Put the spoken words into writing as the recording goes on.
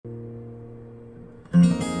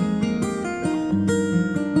Welcome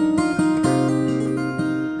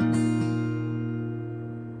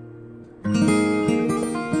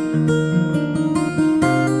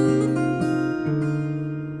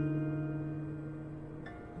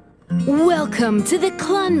to the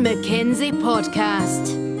Clan Mackenzie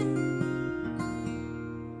podcast.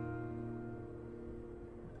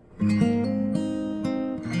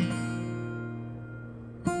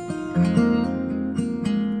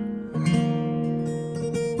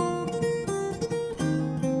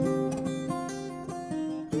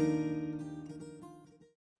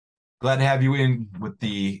 Glad to have you in with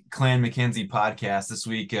the Clan Mackenzie podcast this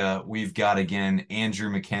week. We've got again Andrew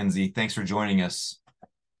Mackenzie. Thanks for joining us.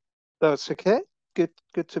 That's okay. Good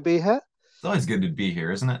to be here. It's always good to be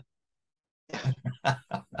here, isn't it?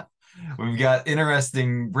 We've got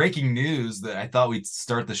interesting breaking news that I thought we'd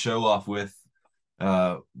start the show off with.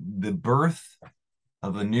 The birth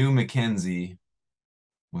of a new Mackenzie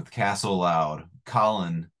with Castle Loud.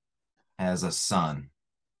 Colin has a son.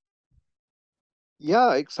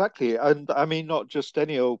 Yeah, exactly. And I mean, not just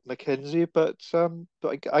any old Mackenzie, but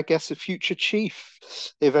I guess a future chief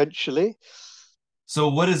eventually. So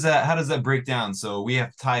what is that? How does that break down? So we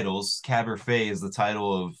have titles. Caberfay is the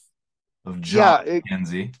title of John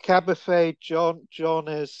Mackenzie. Caberfay John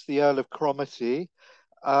is the Earl of Cromarty.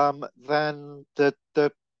 Then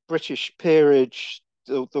the British peerage,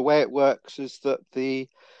 the way it works is that the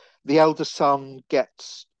elder son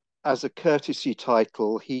gets, as a courtesy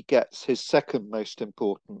title, he gets his second most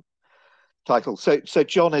important title. So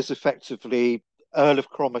John is effectively Earl of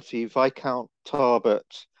Cromarty, Viscount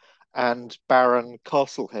Tarbert, and Baron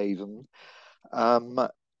Castlehaven.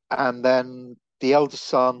 And then the elder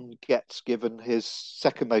son gets given his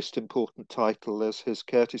second most important title as his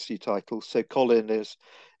courtesy title. So Colin is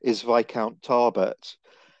Viscount Tarbert.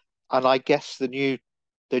 And I guess the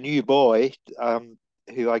new boy,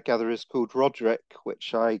 who I gather is called Roderick,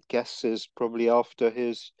 which I guess is probably after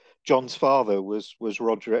John's father was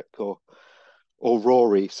Roderick or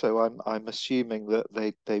Rory. So I'm assuming that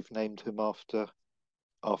they've named him after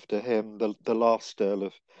him, the last Earl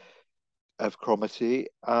of Cromarty.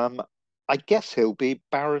 I guess he'll be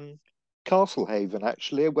Baron Castlehaven,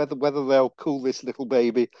 actually. Whether they'll call this little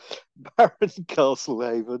baby Baron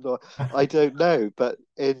Castlehaven, or I don't know. But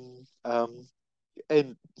in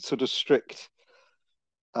sort of strict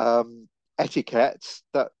etiquette,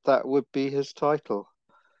 that would be his title.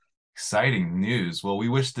 Exciting news. Well, we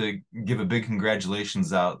wish to give a big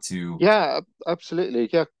congratulations out to Absolutely.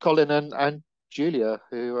 Yeah, Colin and Julia,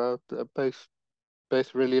 who are both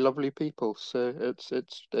really lovely people. So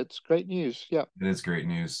it's great news. Yeah. It is great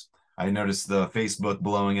news. I noticed the Facebook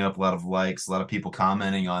blowing up, a lot of likes, a lot of people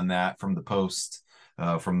commenting on that from the post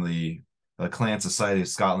from the Clan Society of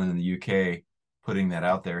Scotland in the UK, putting that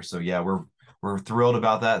out there. So yeah, we're thrilled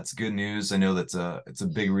about that. It's good news. I know it's a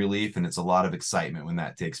big relief, and it's a lot of excitement when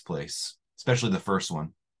that takes place, especially the first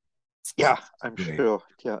one. Yeah, I'm sure.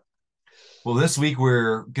 Yeah. Well, this week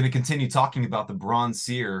we're going to continue talking about the Bronze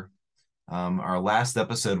Seer. Our last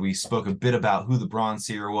episode, we spoke a bit about who the Bronze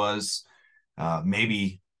Seer was.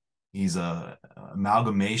 Maybe he's a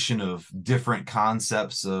amalgamation of different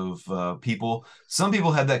concepts of people. Some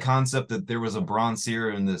people had that concept that there was a Bronze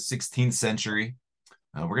Seer in the 16th century.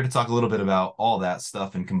 We're going to talk a little bit about all that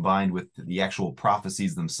stuff and combined with the actual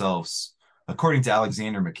prophecies themselves, according to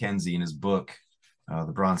Alexander Mackenzie in his book,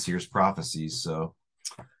 The Bronze Seer's Prophecies. So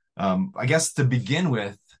I guess to begin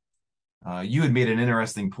with, you had made an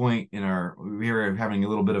interesting point we were having a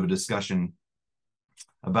little bit of a discussion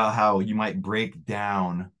about how you might break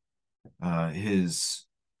down his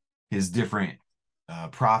different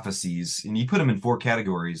prophecies, and you put them in 4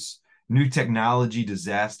 categories: new technology,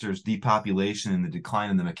 disasters, depopulation, and the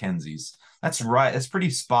decline of the Mackenzies. That's right. That's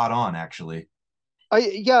pretty spot on, actually.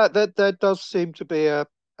 There does seem to be a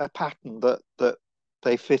pattern that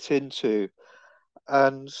they fit into,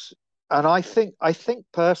 and I think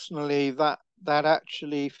personally that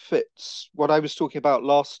actually fits what I was talking about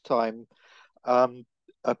last time,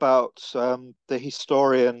 about the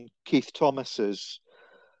historian Keith Thomas's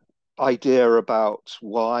idea about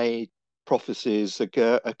why prophecies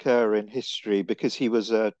occur in history, because he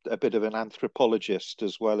was a bit of an anthropologist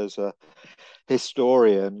as well as a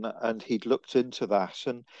historian, and he'd looked into that.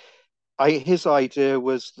 And his idea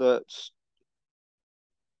was that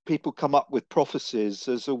people come up with prophecies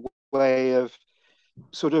as a way of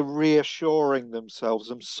sort of reassuring themselves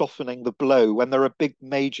and softening the blow when there are big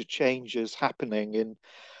major changes happening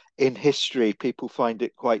in history. People find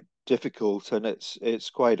it quite difficult, and it's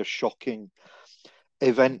quite a shocking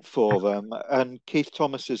event for them. And Keith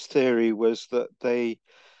Thomas's theory was that they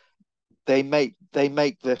make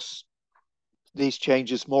this these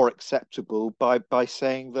changes more acceptable by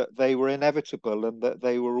saying that they were inevitable and that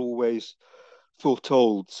they were always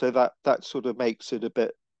foretold. So that sort of makes it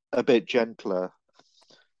a bit gentler.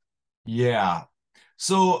 Yeah.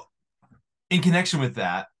 So in connection with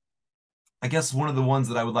that, I guess one of the ones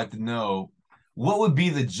that I would like to know, what would be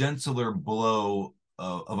the gentler blow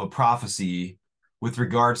of a prophecy with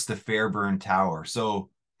regards to Fairburn Tower? So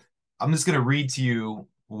I'm just going to read to you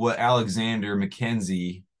what Alexander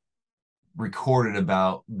Mackenzie recorded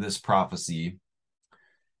about this prophecy.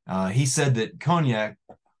 He said that Cognac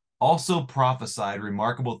also prophesied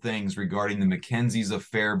remarkable things regarding the Mackenzies of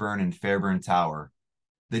Fairburn and Fairburn Tower.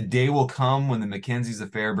 The day will come when the Mackenzies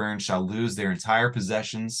of Fairburn shall lose their entire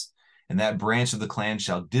possessions, and that branch of the clan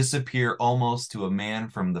shall disappear almost to a man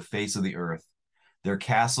from the face of the earth. Their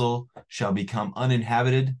castle shall become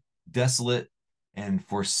uninhabited, desolate, and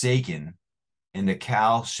forsaken, and a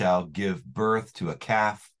cow shall give birth to a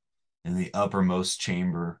calf in the uppermost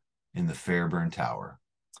chamber in the Fairburn Tower.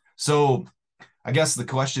 So I guess the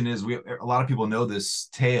question is, a lot of people know this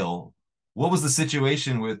tale. What was the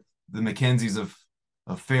situation with the Mackenzies of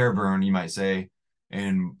Fairburn, you might say,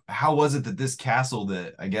 and how was it that this castle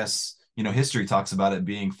that I guess history talks about it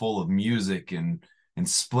being full of music and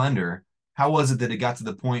splendor? How was it that it got to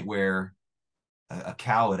the point where a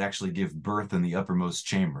cow would actually give birth in the uppermost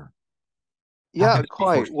chamber? How could Yeah, it be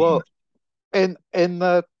quite. foreseen? Well, in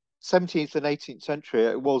the 17th and 18th century,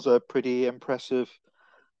 it was a pretty impressive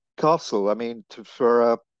castle. I mean,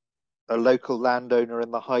 for a local landowner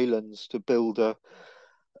in the Highlands to build a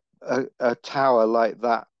tower like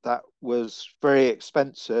that, that was very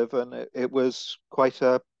expensive, and it was quite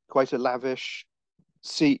a lavish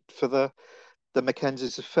seat for the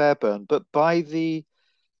Mackenzies of Fairburn. But by the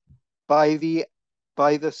by the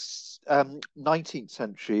 19th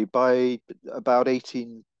century, by about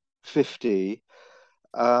 1850,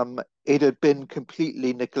 it had been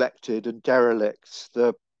completely neglected and derelict.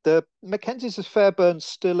 The Mackenzies of Fairburn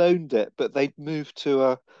still owned it, but they'd moved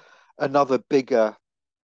to another bigger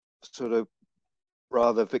sort of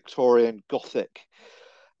rather Victorian Gothic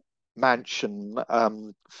mansion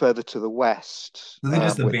further to the west, Did they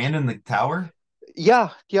just which abandon the tower? yeah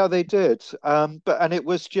they did, and it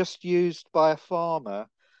was just used by a farmer,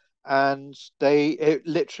 and it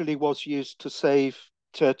literally was used to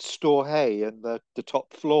store hay in the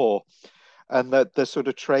top floor, and that the sort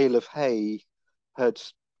of trail of hay had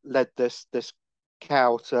led this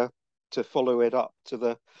cow to follow it up to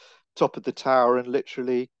the top of the tower and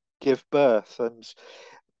literally give birth. And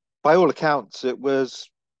by all accounts,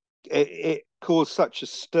 it caused such a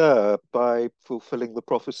stir by fulfilling the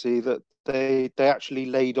prophecy that they actually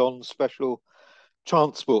laid on special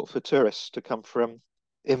transport for tourists to come from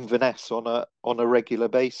Inverness on a regular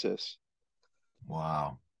basis.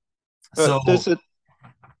 Wow. But So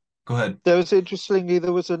go ahead. there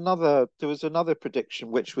was another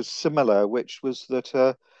prediction which was similar, which was that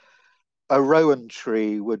a rowan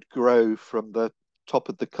tree would grow from the top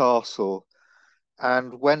of the castle,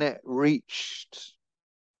 and when it reached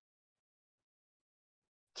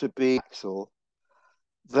to be axle,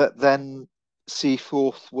 that then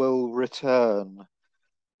Seaforth will return,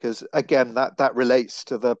 because again that relates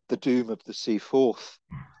to the doom of the Seaforth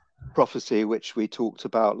prophecy, which we talked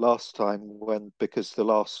about last time, when because the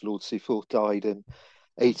last Lord Seaforth died in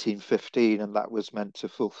 1815, and that was meant to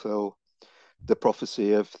fulfil the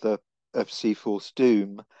prophecy of Seaforth's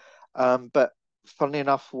doom. But funnily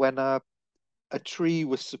enough, when a tree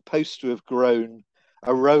was supposed to have grown,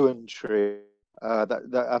 a rowan tree,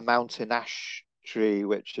 a mountain ash tree,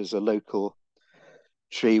 which is a local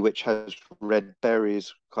tree which has red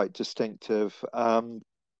berries, quite distinctive.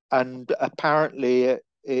 And apparently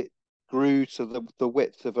it grew to the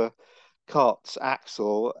width of a cart's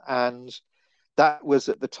axle. And that was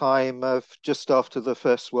at the time of just after the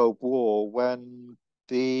First World War, when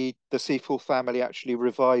the Seaforth family actually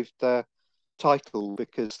revived their title,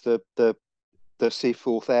 because the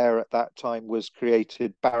Seaforth heir at that time was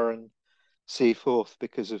created Baron Seaforth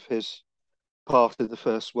because of his part in the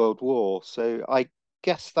First World War. So I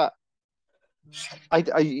guess that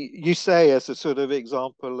you say, as a sort of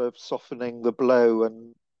example of softening the blow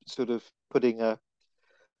and sort of putting a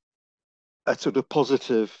sort of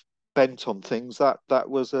positive bent on things, that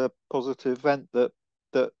was a positive event, that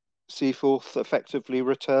Seaforth effectively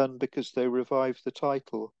returned because they revived the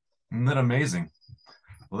title. Isn't that amazing?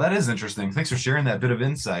 Well, that is interesting. Thanks for sharing that bit of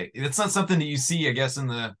insight. It's not something that you see, I guess, in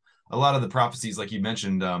a lot of the prophecies, like you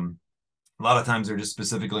mentioned. A lot of times they're just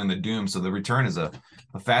specifically in the doom. So the return is a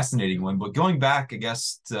fascinating one. But going back, I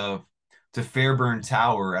guess, to Fairburn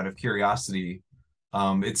Tower, out of curiosity,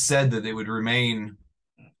 it's said that it would remain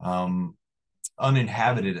um,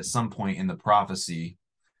 uninhabited at some point in the prophecy.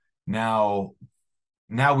 Now,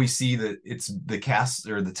 now we see that it's the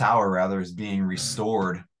castle, or the tower rather, is being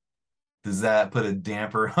restored. Does that put a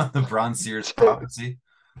damper on the Bronze Seer's prophecy?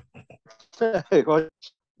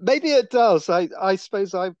 Maybe it does. I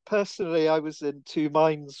suppose I personally I was in two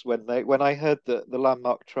minds when I heard that the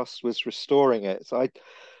Landmark Trust was restoring it.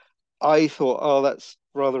 I thought, oh, that's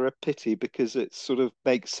rather a pity because it sort of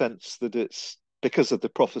makes sense that it's because of the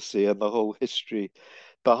prophecy and the whole history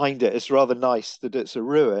behind it. It's rather nice that it's a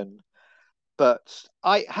ruin. But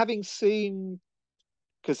having seen,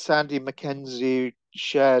 because Sandy Mackenzie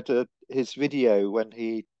shared his video when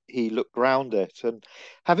he looked round it, and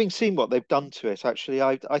having seen what they've done to it, actually,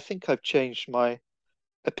 I think I've changed my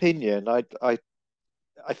opinion. I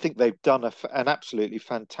think they've done an absolutely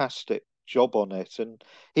fantastic job on it, and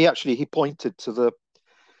he pointed to the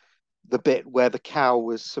bit where the cow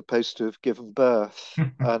was supposed to have given birth,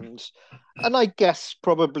 and I guess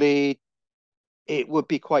probably it would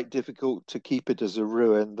be quite difficult to keep it as a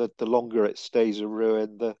ruin. That the longer it stays a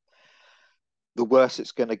ruin, the worse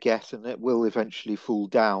it's going to get, and it will eventually fall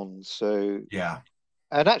down. So, Yeah.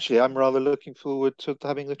 and actually, I'm rather looking forward to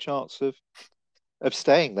having the chance of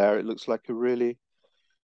staying there. It looks like a really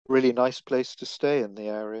nice place to stay in the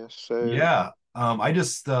area. So, Yeah. I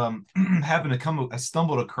just happened to I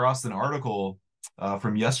stumbled across an article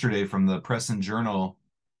from yesterday from the Press and Journal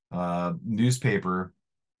newspaper,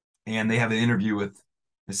 and they have an interview with,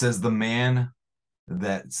 it says, the man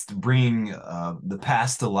that's bringing the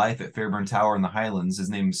past to life at Fairburn Tower in the Highlands. His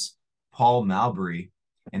name's Paul Malbury,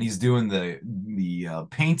 and he's doing the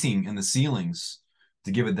painting in the ceilings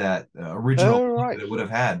to give it that original oh look right, that it would have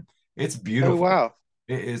had. It's oh beautiful. wow.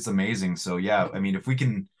 It's amazing. So yeah, I mean, if we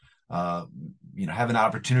can, uh, have an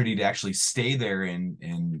opportunity to actually stay there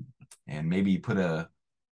and maybe put a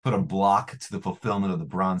block to the fulfillment of the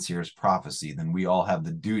Bronze Seer's prophecy, then we all have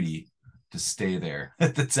the duty to stay there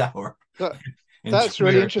at the tower. That, that's Enjoy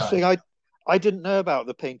really our time. interesting. I didn't know about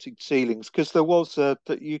the painted ceilings because there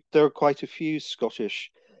are quite a few Scottish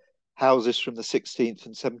houses from the 16th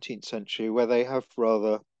and 17th century where they have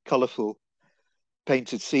rather colourful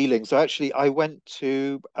painted ceilings. Actually, I went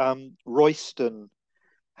to Royston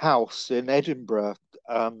House in Edinburgh.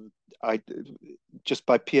 I just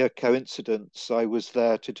by pure coincidence, I was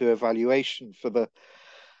there to do a valuation for the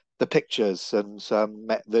pictures and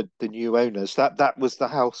met the new owners. That was the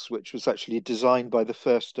house which was actually designed by the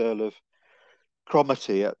first Earl of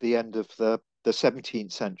Cromarty at the end of the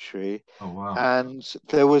 17th century. Oh wow. And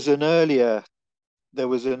there was an earlier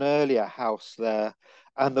house there,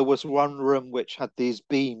 and there was one room which had these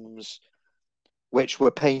beams which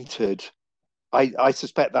were painted. I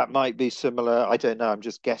suspect that might be similar. I don't know. I'm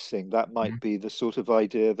just guessing. That might Mhm. be the sort of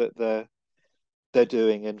idea that they're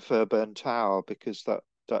doing in Fairburn Tower because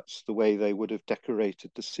that's the way they would have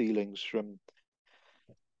decorated the ceilings from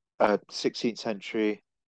a 16th century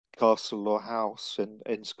castle or house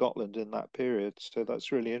in Scotland in that period. So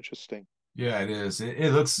that's really interesting. Yeah, it is.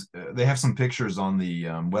 It looks. They have some pictures on the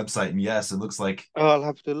website, and yes, it looks like Oh, I'll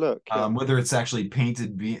have to look. Yeah. whether it's actually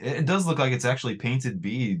painted it does look like it's actually painted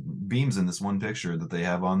beams in this one picture that they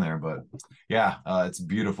have on there. But yeah, it's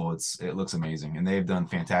beautiful. It looks amazing, and they've done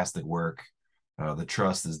fantastic work. The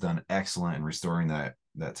trust has done excellent in restoring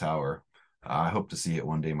that tower. I hope to see it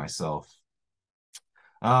one day myself.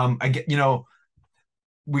 I get,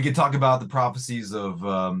 we could talk about the prophecies of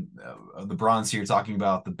the Bronze here, talking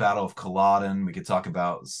about the Battle of Culloden. We could talk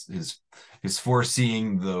about his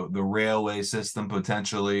foreseeing the railway system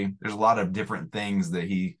potentially. There's a lot of different things that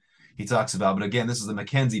he talks about. But again, this is a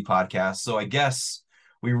Mackenzie podcast, so I guess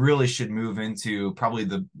we really should move into probably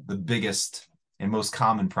the biggest and most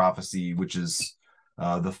common prophecy, which is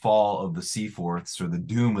the fall of the Seaforths, or the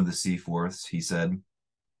doom of the Seaforths. He said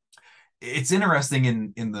it's interesting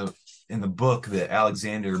in the book that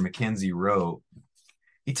Alexander Mackenzie wrote.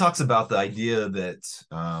 He talks about the idea that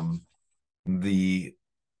the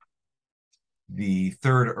the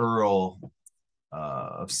third Earl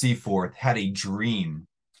of Seaforth had a dream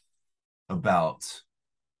about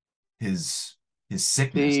his his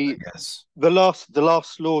sickness, The I guess. the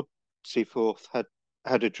last Lord Seaforth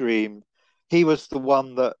had a dream. He was the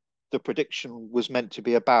one that the prediction was meant to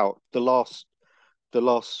be about. The last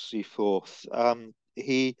Seaforth.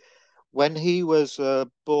 He when he was a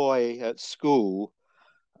boy at school,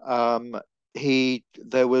 um, he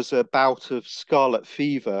there was a bout of scarlet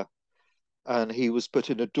fever, and he was put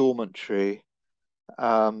in a dormitory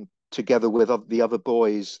together with the other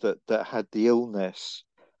boys that had the illness.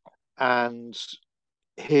 And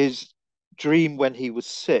his dream when he was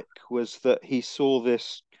sick was that he saw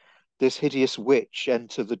this hideous witch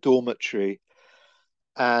enter the dormitory,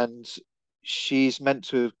 and she's meant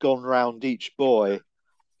to have gone round each boy.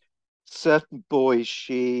 Certain boys,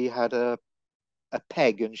 she had a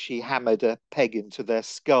peg and she hammered a peg into their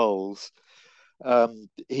skulls.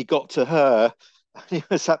 He got to her. He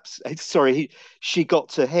was sorry. She got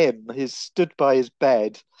to him. He stood by his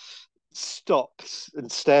bed, stopped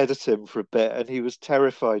and stared at him for a bit, and he was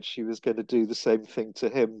terrified she was going to do the same thing to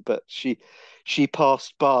him. But she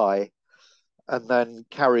passed by and then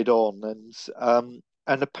carried on,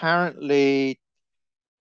 and apparently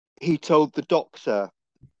he told the doctor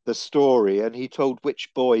the story, and he told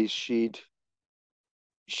which boys she'd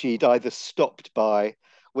either stopped by,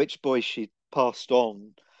 which boys she'd passed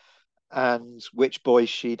on, and which boys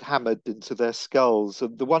she'd hammered into their skulls.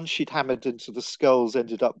 And the ones she'd hammered into the skulls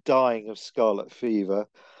ended up dying of scarlet fever.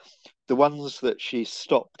 The ones that she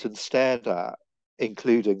stopped and stared at,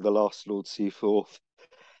 including the last Lord Seaforth,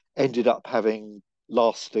 ended up having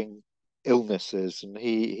lasting illnesses, and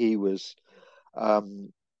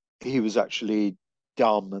um, he was actually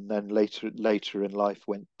dumb, and then later in life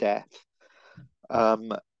went deaf.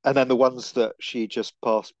 Um, and then the ones that she just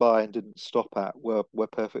passed by and didn't stop at were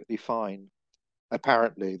perfectly fine,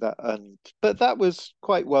 apparently. But that was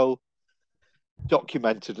quite well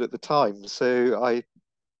documented at the time. So I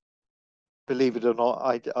believe it or not,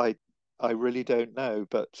 I really don't know,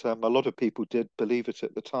 but a lot of people did believe it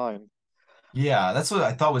at the time. Yeah, that's what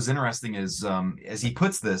I thought was interesting is as he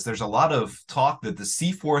puts this, there's a lot of talk that the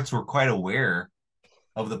Seaforths were quite aware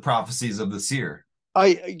of the prophecies of the seer.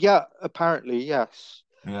 Yeah, apparently yes.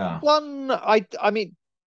 Yeah. I mean,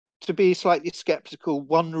 to be slightly skeptical,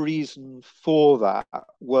 one reason for that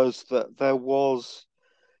was that there was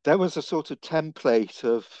a sort of template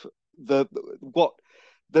of the what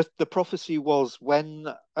the prophecy was when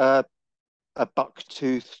a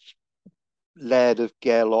buck-toothed laird of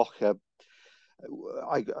Gairloch,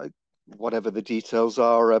 whatever the details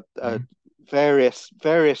are, Mhm.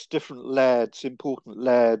 various different lairds, important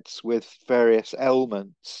lairds with various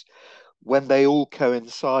ailments. When they all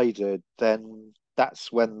coincided, then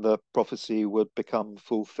that's when the prophecy would become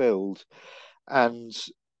fulfilled. And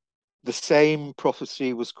the same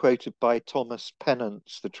prophecy was quoted by Thomas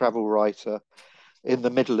Pennant, the travel writer, in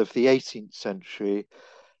the middle of the 18th century,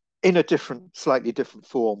 in a slightly different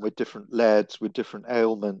form, with different lairds, with different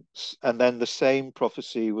ailments. And then the same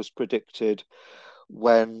prophecy was predicted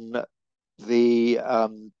when the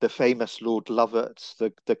famous Lord Lovat,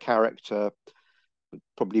 the character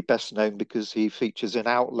probably best known because he features in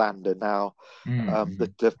Outlander now, Mm-hmm.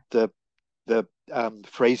 the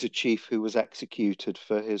Fraser chief who was executed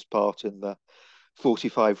for his part in the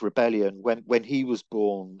 45 rebellion. When he was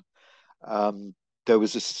born, um, there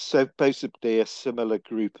was supposedly a similar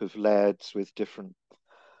group of lairds with different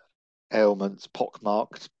ailments,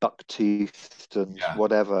 pockmarked, buck-toothed, and Yeah.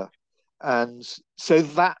 whatever. And so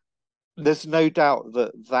that there's no doubt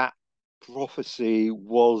that that prophecy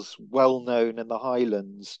was well known in the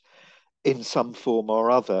Highlands in some form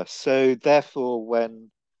or other. So therefore,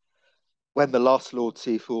 when the last Lord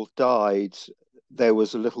Seaforth died, there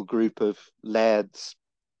was a little group of lairds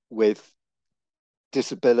with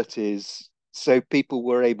disabilities. So people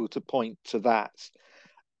were able to point to that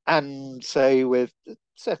and say with a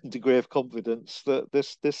certain degree of confidence that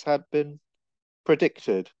this had been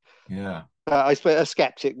predicted. Yeah. I suppose a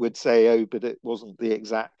skeptic would say, "Oh, but it wasn't the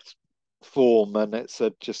exact form, and it's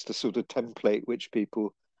just a sort of template which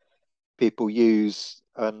people use."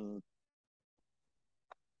 And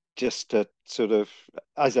just to sort of,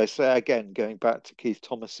 as I say again, going back to Keith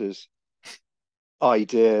Thomas's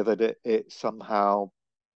idea that it somehow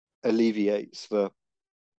alleviates the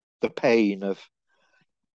pain of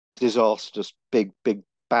disastrous, big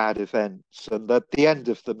bad events, and that the end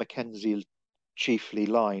of the Mackenzie Chiefly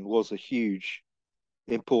line was a huge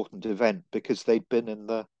important event because they'd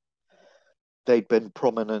been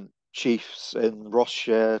prominent chiefs in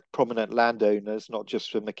Ross-shire, prominent landowners, not just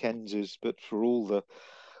for Mackenzies, but for all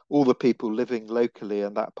the people living locally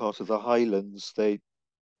in that part of the Highlands. They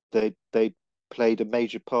played a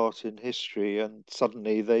major part in history, and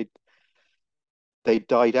suddenly they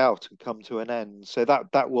died out and come to an end. So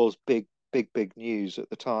that was big news at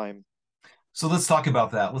the time. So let's talk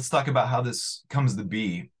about that. Let's talk about how this comes to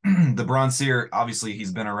be. The Bronze Seer, obviously,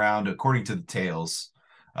 he's been around according to the tales.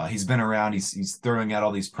 He's been around. He's throwing out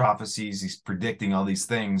all these prophecies. He's predicting all these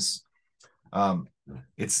things. Um,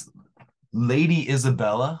 it's Lady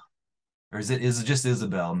Isabella, or is it just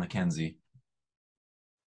Isabel Mackenzie?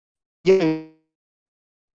 Yeah,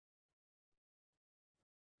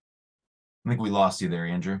 I think we lost you there,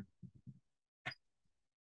 Andrew.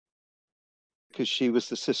 because she was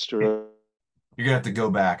the sister of. You're gonna have to go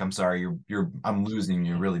back. I'm sorry. I'm losing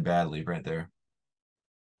you really badly right there.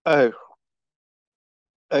 Oh.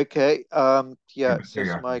 Okay. Yeah, it There you says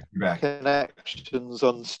are. my You're back. connection's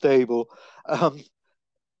unstable. Um,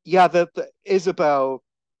 yeah, the Isabel,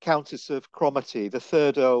 Countess of Cromarty, the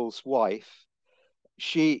third Earl's wife,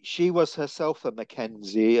 she was herself a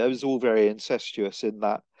Mackenzie. It was all very incestuous in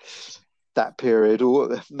that period.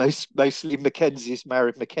 Or mostly Mackenzies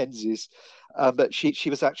married Mackenzies, but she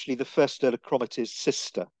was actually the first Earl of Cromarty's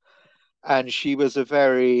sister, and she was a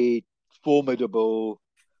very formidable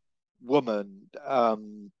woman.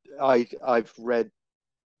 I've read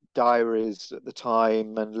diaries at the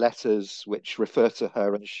time and letters which refer to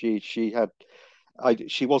her, and she had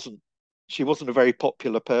she wasn't a very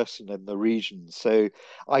popular person in the region. So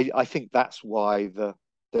I think that's why the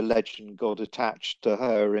legend got attached to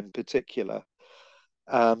her in particular.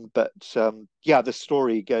 But yeah, the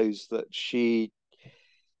story goes that she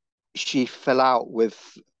fell out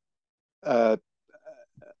with uh,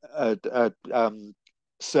 a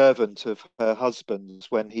servant of her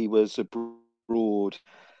husband's when he was abroad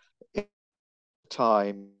at the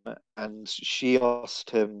time, and she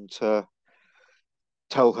asked him to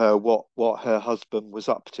tell her what her husband was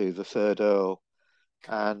up to, the third Earl.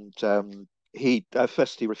 And he at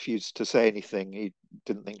first he refused to say anything. He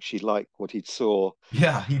didn't think she liked what he saw.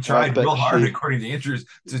 Yeah, he tried real But hard, according to Andrew's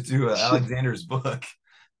to Alexander's book.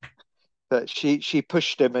 she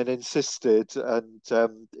pushed him and insisted, and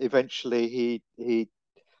eventually he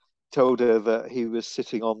told her that he was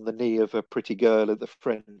sitting on the knee of a pretty girl at the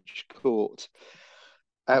French court,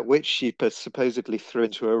 at which she supposedly threw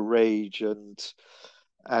into a rage and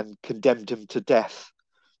condemned him to death.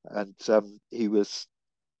 And he was,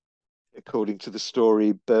 according to the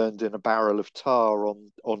story, burned in a barrel of tar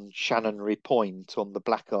on Shannonry Point on the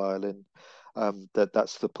Black Isle, and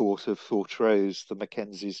that's the port of Fortrose, the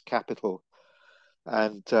Mackenzie's capital.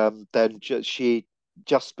 And then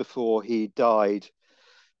just before he died,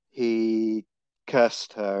 he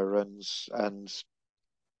cursed her and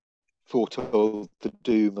foretold the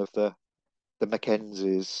doom of the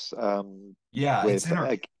Mackenzies. Yeah, it's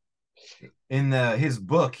With in his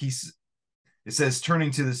book. It says,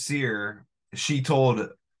 turning to the seer, she told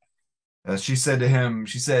she said to him,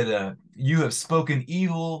 she said, "You have spoken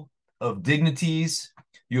evil of dignities.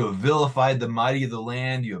 You have vilified the mighty of the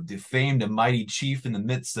land. You have defamed a mighty chief in the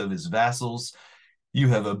midst of his vassals. You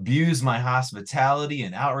have abused my hospitality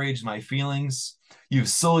and outraged my feelings. You have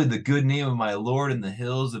sullied the good name of my lord in the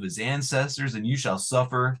hills of his ancestors, and you shall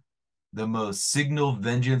suffer the most signal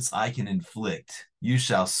vengeance I can inflict. You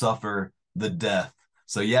shall suffer the death."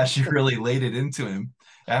 So, yeah, she really laid it into him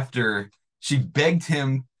after she begged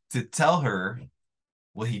him to tell her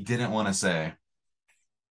what he didn't want to say.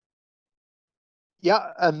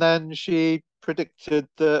 Yeah, and then she predicted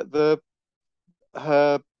that the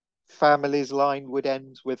her family's line would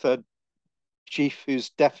end with a chief who's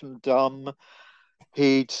deaf and dumb.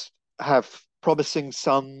 He'd have promising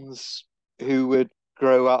sons who would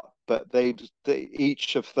grow up, but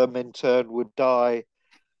each of them in turn would die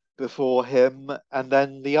before him. And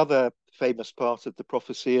then the other famous part of the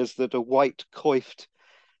prophecy is that a white coiffed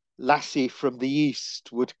lassie from the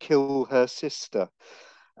east would kill her sister.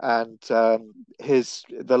 And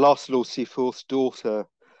the last Lord Seaforth's daughter,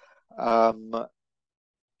 um,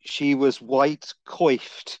 she was white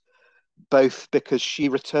coiffed, both because she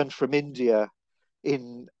returned from India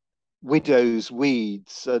in widow's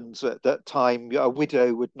weeds, and at that time a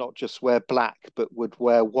widow would not just wear black but would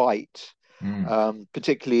wear white. Mm.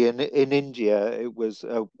 Particularly in India, it was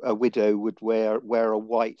a widow would wear a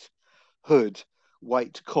white hood,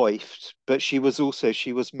 white coiffed. But she was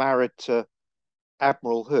married to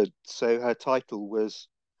Admiral Hood, so her title was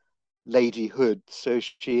Lady Hood. So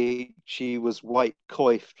she was white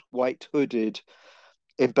coiffed, white hooded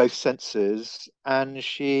in both senses, and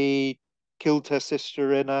she killed her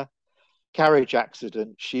sister in a carriage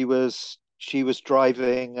accident. She was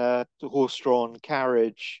driving a horse-drawn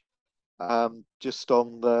carriage just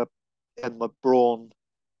on the in the Brahan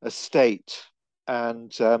estate,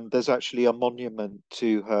 and there's actually a monument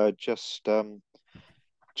to her just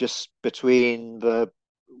between the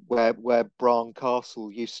where Brahan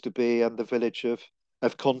Castle used to be and the village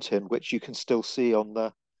of Contin, which you can still see on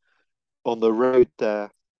the road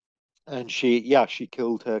there. And she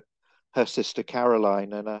killed her sister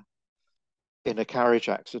Caroline in a carriage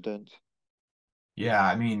accident. Yeah,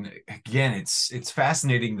 I mean, again, it's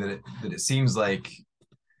fascinating that it seems like,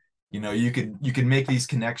 you could make these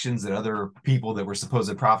connections that other people that were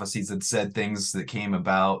supposed prophecies had said things that came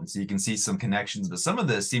about, so you can see some connections, but some of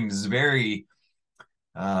this seems very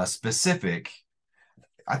specific.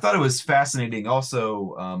 I thought it was fascinating.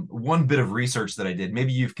 Also, one bit of research that I did,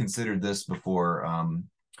 maybe you've considered this before. I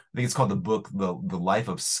think it's called the book, the Life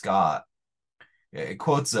of Scott. It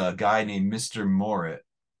quotes a guy named Mr. Morit,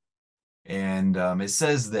 and it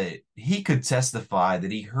says that he could testify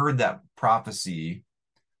that he heard that prophecy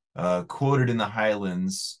quoted in the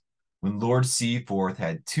Highlands when Lord Seaforth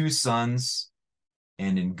had two sons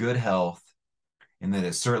and in good health, and that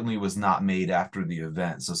it certainly was not made after the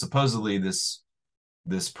event. So supposedly this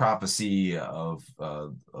prophecy of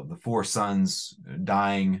the four sons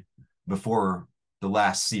dying before the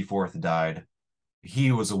last Seaforth died,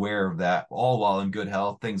 he was aware of that all while in good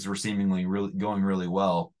health. Things were seemingly really going really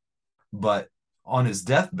well. But on his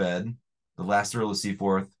deathbed, the last Earl of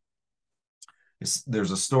Seaforth,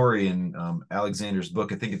 there's a story in Alexander's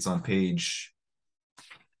book. I think it's on page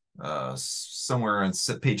somewhere on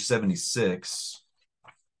page 76.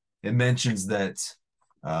 It mentions that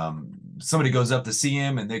somebody goes up to see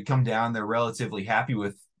him and they come down. They're relatively happy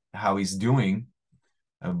with how he's doing.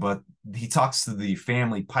 But he talks to the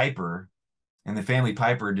family piper, and the family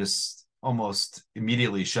piper just almost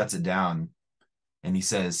immediately shuts it down. And he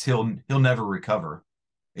says he'll never recover.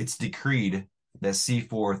 It's decreed that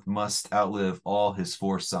Seaforth must outlive all his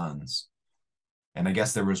four sons. And I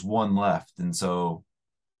guess there was one left. And so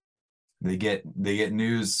they get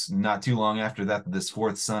news not too long after that this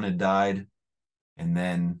fourth son had died. And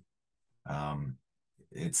then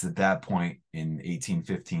it's at that point in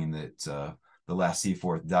 1815 that the last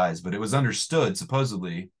Seaforth dies. But it was understood,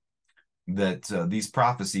 supposedly, that these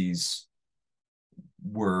prophecies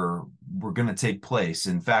were going to take place.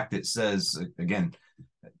 In fact, it says, again,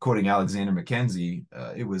 quoting Alexander Mackenzie,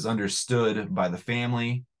 it was understood by the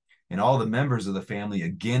family, and all the members of the family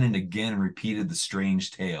again and again repeated the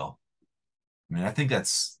strange tale. I mean, I think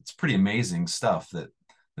it's pretty amazing stuff that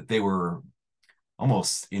they were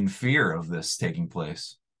almost in fear of this taking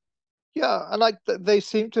place. Yeah, and they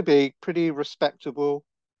seem to be pretty respectable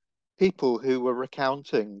people who were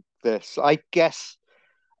recounting this. I guess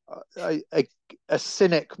a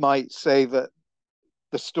cynic might say that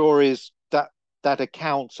the stories that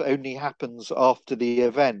account only happens after the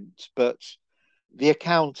event, but the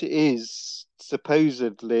account is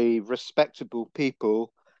supposedly respectable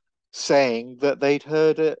people saying that they'd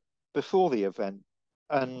heard it before the event.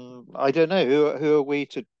 And I don't know, who are we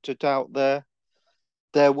to doubt their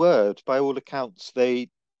word? By all accounts, they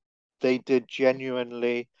did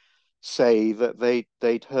genuinely say that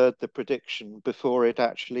they'd heard the prediction before it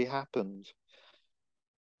actually happened.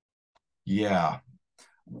 Yeah.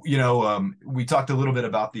 We talked a little bit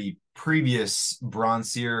about the previous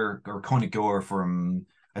Bronze Seer or Conic from,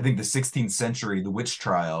 I think, the 16th century, the witch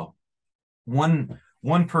trial. One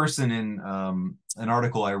person in an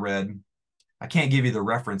article I read, I can't give you the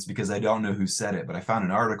reference because I don't know who said it, but I found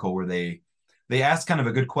an article where they asked kind of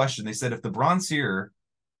a good question. They said if the Bronze Seer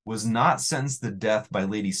was not sentenced to death by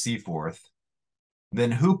Lady Seaforth,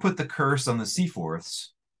 then who put the curse on the Seaforths?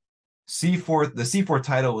 The Seaforth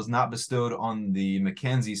title was not bestowed on the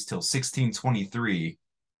Mackenzies till 1623,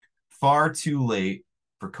 far too late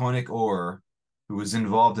for Conic who was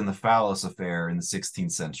involved in the Phallus affair in the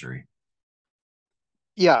 16th century.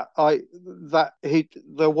 Yeah,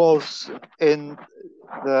 there was in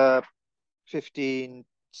the 1570s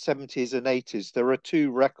and 80s, there are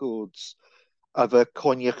two records of a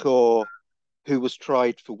Cognacor who was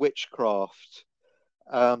tried for witchcraft.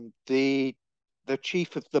 The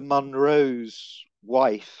chief of the Munro's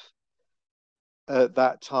wife at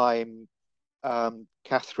that time,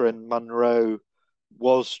 Catherine Munro,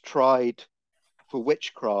 was tried for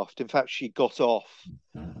witchcraft. In fact, she got off.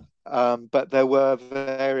 But there were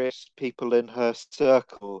various people in her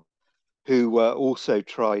circle who were also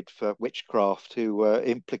tried for witchcraft, who were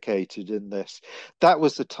implicated in this. That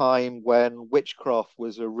was the time when witchcraft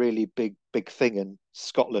was a really big thing in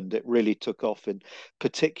Scotland. It really took off,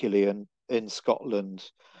 particularly in Scotland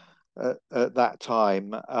at that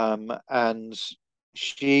time. And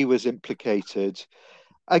she was implicated.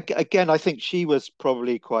 Again, I think she was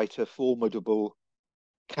probably quite a formidable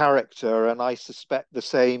character, and I suspect the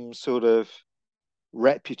same sort of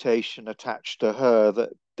reputation attached to her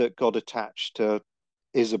that got attached to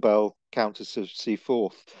Isabel, Countess of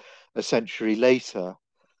Seaforth, a century later.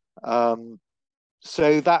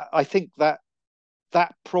 So that I think that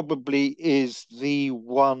probably is the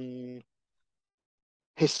one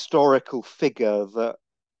historical figure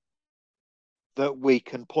that we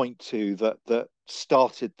can point to that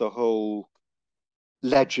started the whole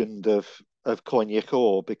legend of Cognac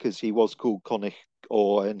Or, because he was called Cognac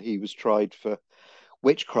Or and he was tried for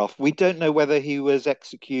witchcraft. We don't know whether he was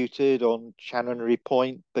executed on Chanonry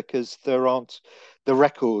Point because there aren't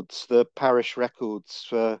the parish records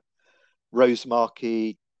for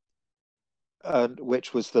Rosemarkie,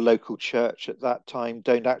 which was the local church at that time,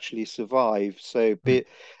 don't actually survive. So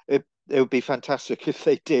it would be fantastic if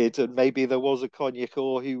they did, and maybe there was a cognac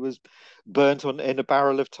or who was burnt on in a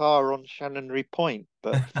barrel of tar on Shannonry Point.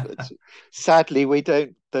 But sadly, we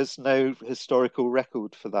don't. There's no historical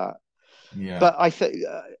record for that. Yeah. But I think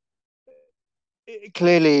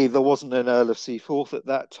clearly there wasn't an Earl of Seaforth at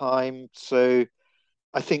that time, so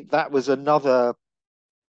I think that was another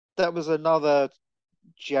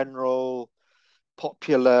general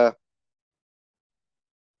popular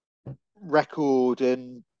record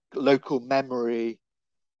in local memory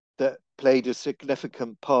that played a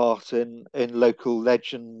significant part in local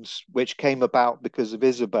legends, which came about because of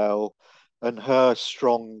Isabel and her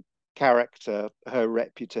strong character, her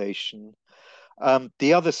reputation.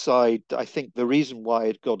 The other side, I think the reason why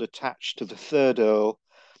it got attached to the third Earl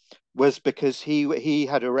was because he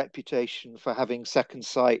had a reputation for having second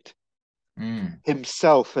sight Mm,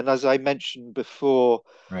 himself, and as I mentioned before,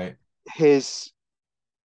 right. his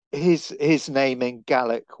his name in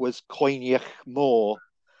Gaelic was Coinich Mór,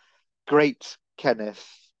 Great Kenneth.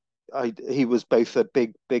 He was both a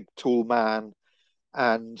big, tall man,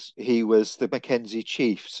 and he was the Mackenzie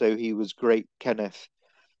chief, so he was Great Kenneth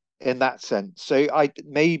in that sense. So I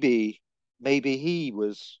maybe he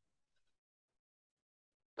was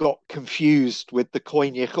got confused with the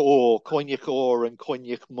Coinich or and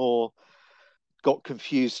Coinich Mór got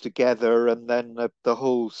confused together, and then the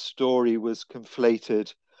whole story was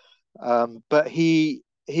conflated. But he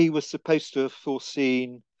was supposed to have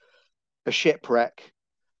foreseen a shipwreck.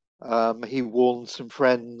 He warned some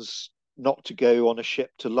friends not to go on a ship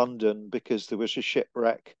to London because there was a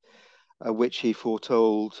shipwreck, which he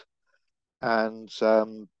foretold. And a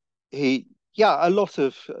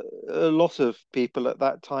lot of people at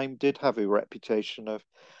that time did have a reputation of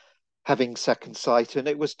having second sight, and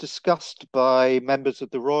it was discussed by members of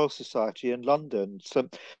the Royal Society in London. So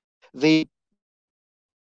the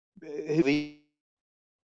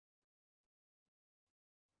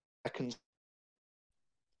second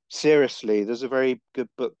seriously, there's a very good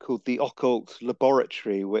book called The Occult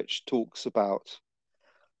Laboratory, which talks about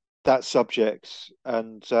that subject.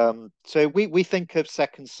 And so we think of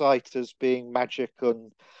second sight as being magic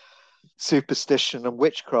and superstition and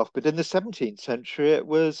witchcraft, but in the 17th century, it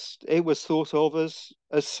was thought of as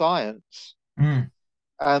science. Mm,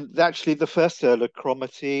 And actually, the first Earl of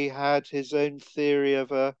Cromarty had his own theory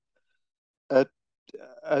of a,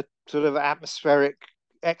 a sort of atmospheric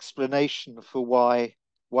explanation for why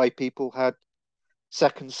people had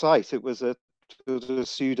second sight. It was a sort of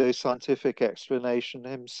pseudo-scientific explanation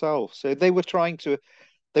himself. So they were trying to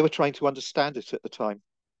understand it at the time.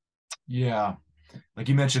 yeah. Like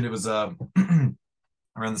you mentioned, it was around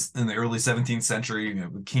in the early 17th century,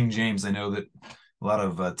 with King James. I know that a lot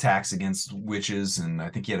of attacks against witches, and I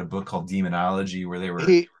think he had a book called Demonology where they were.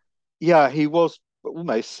 He, yeah, he was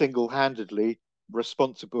almost single-handedly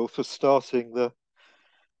responsible for starting the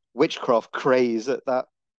witchcraft craze at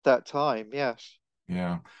that time. Yes.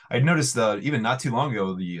 Yeah, I'd noticed even not too long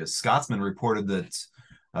ago, the Scotsman reported that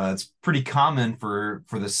it's pretty common for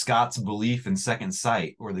the Scots belief in second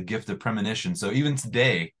sight or the gift of premonition. So even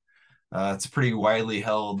today, it's a pretty widely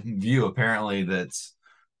held view, apparently, that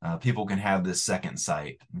people can have this second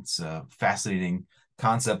sight. It's a fascinating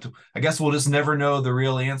concept. I guess we'll just never know the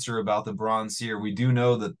real answer about the Bronze Seer. We do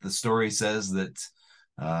know that the story says that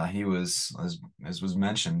he was, as was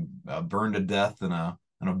mentioned, burned to death in a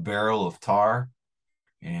barrel of tar,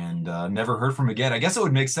 and never heard from again. I guess it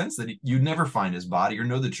would make sense that you'd never find his body or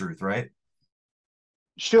know the truth, right?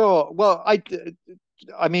 Sure. Well,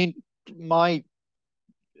 I mean, my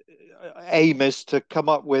aim is to come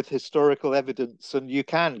up with historical evidence, and you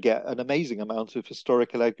can get an amazing amount of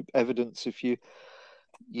historical evidence if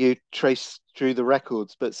you trace through the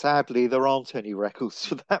records. But sadly, there aren't any records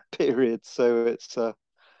for that period, so it's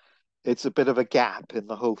a bit of a gap in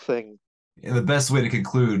the whole thing. And the best way to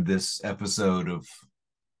conclude this episode of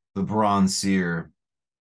the Bronze Seer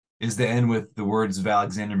is to end with the words of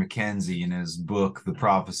Alexander Mackenzie in his book, The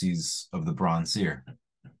Prophecies of the Bronze Seer.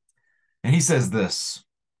 And he says this.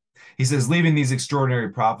 He says, leaving these extraordinary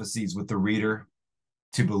prophecies with the reader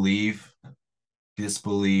to believe,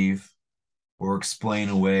 disbelieve, or explain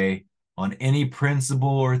away on any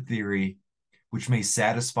principle or theory which may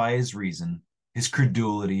satisfy his reason, his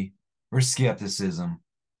credulity, or skepticism,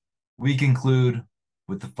 we conclude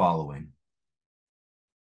with the following.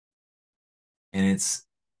 And it's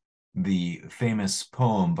the famous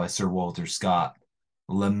poem by Sir Walter Scott,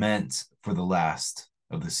 Lament for the Last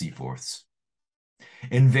of the Seaforths.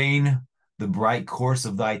 In vain the bright course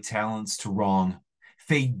of thy talents to wrong,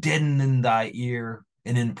 fate deadened in thy ear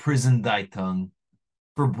and imprisoned thy tongue,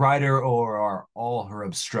 for brighter o'er all her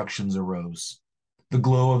obstructions arose. the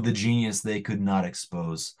glow of the genius they could not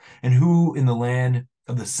expose, and who in the land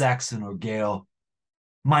of the Saxon or Gael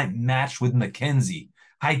might match with Mackenzie,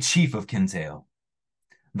 high chief of Kintail.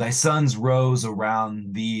 Thy sons rose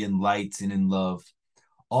around thee in light and in love,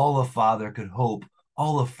 all a father could hope,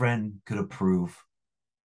 all a friend could approve.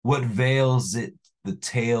 What veils it the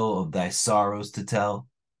tale of thy sorrows to tell?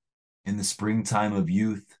 In the springtime of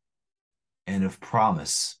youth and of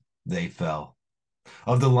promise they fell.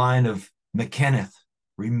 Of the line of McKenneth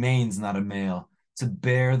remains not a male to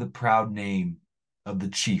bear the proud name of the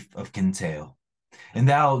chief of Kintail. And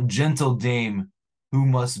thou, gentle dame, who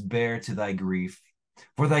must bear to thy grief,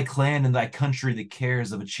 for thy clan and thy country the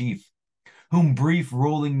cares of a chief, whom brief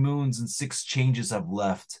rolling moons and 6 changes have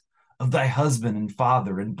left, of thy husband and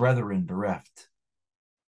father and brethren bereft.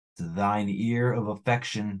 To thine ear of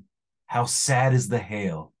affection, how sad is the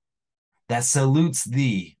hail that salutes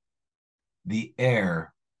thee, the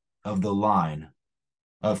heir of the line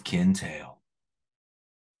of Kintail.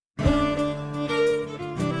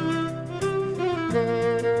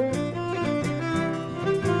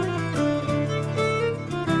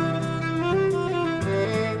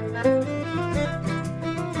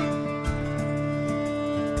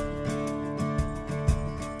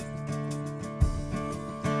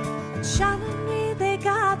 Suddenly they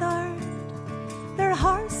gathered their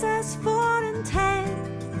horses 4 and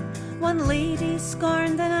 10. One lady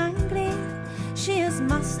scorned and angry, she has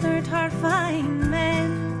mustered her fine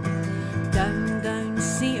men. Down, down,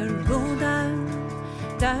 Seer, go down,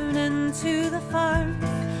 down into the firth.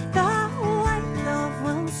 The white dove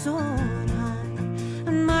will soar high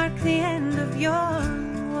and mark the end of your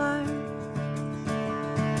work.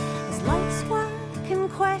 As life's work in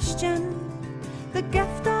question, the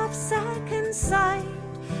gift of second sight,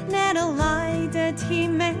 ne'er a lie did he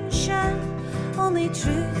mention, only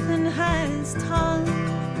truth in his tongue.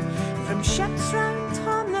 From ships round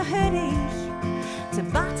Tom the Hoodie to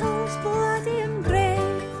battles bloody and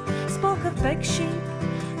brave, spoke of big sheep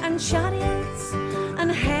and chariots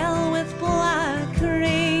and hell with black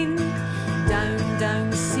rain. Down,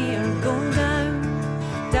 down, Seer, go down,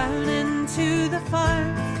 down into the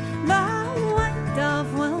firth. The white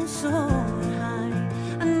dove will soar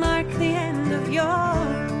and mark the end of your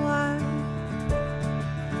work.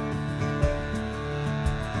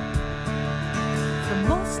 From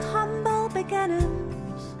most humble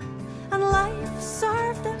beginnings, and life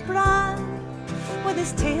served at Brahan, with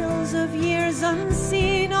his tales of years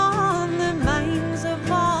unseen on the minds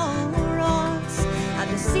of all rocks. At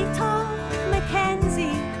the seat of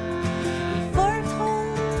Mackenzie, he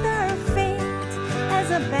foretold their fate,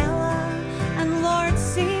 Isabella and Lord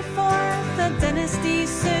Seaforth, the dynasty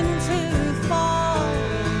soon to fall.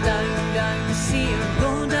 Down, down, Seer,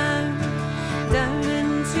 go down, down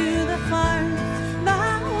into the firth. The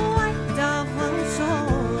white dove will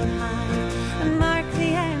soar high and mark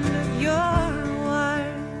the end of your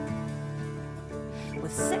work.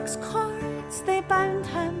 With 6 cords they bound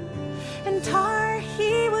him, in tar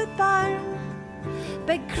he would burn.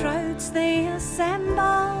 Big crowds they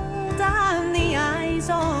assembled, and the eyes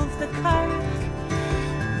of the kirk.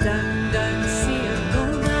 Down, down, Seer, go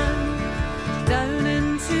down, down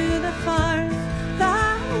into the firth. The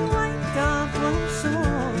white dove will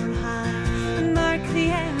soar high and mark the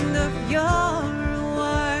end of your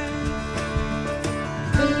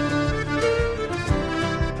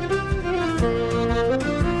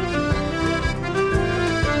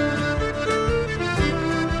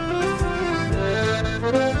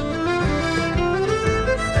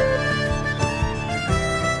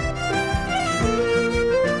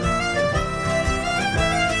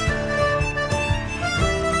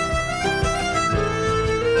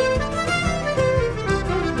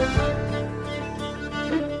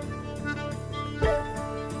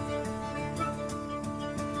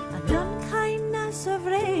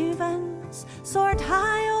soared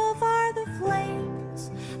high over the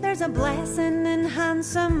flames. There's a blessing in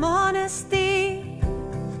handsome honesty,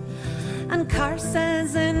 and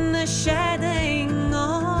curses in the shedding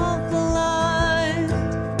of blood.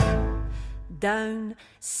 Down,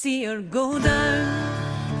 Seer, go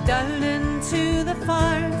down, down into the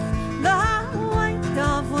firth. The white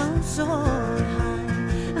dove will soar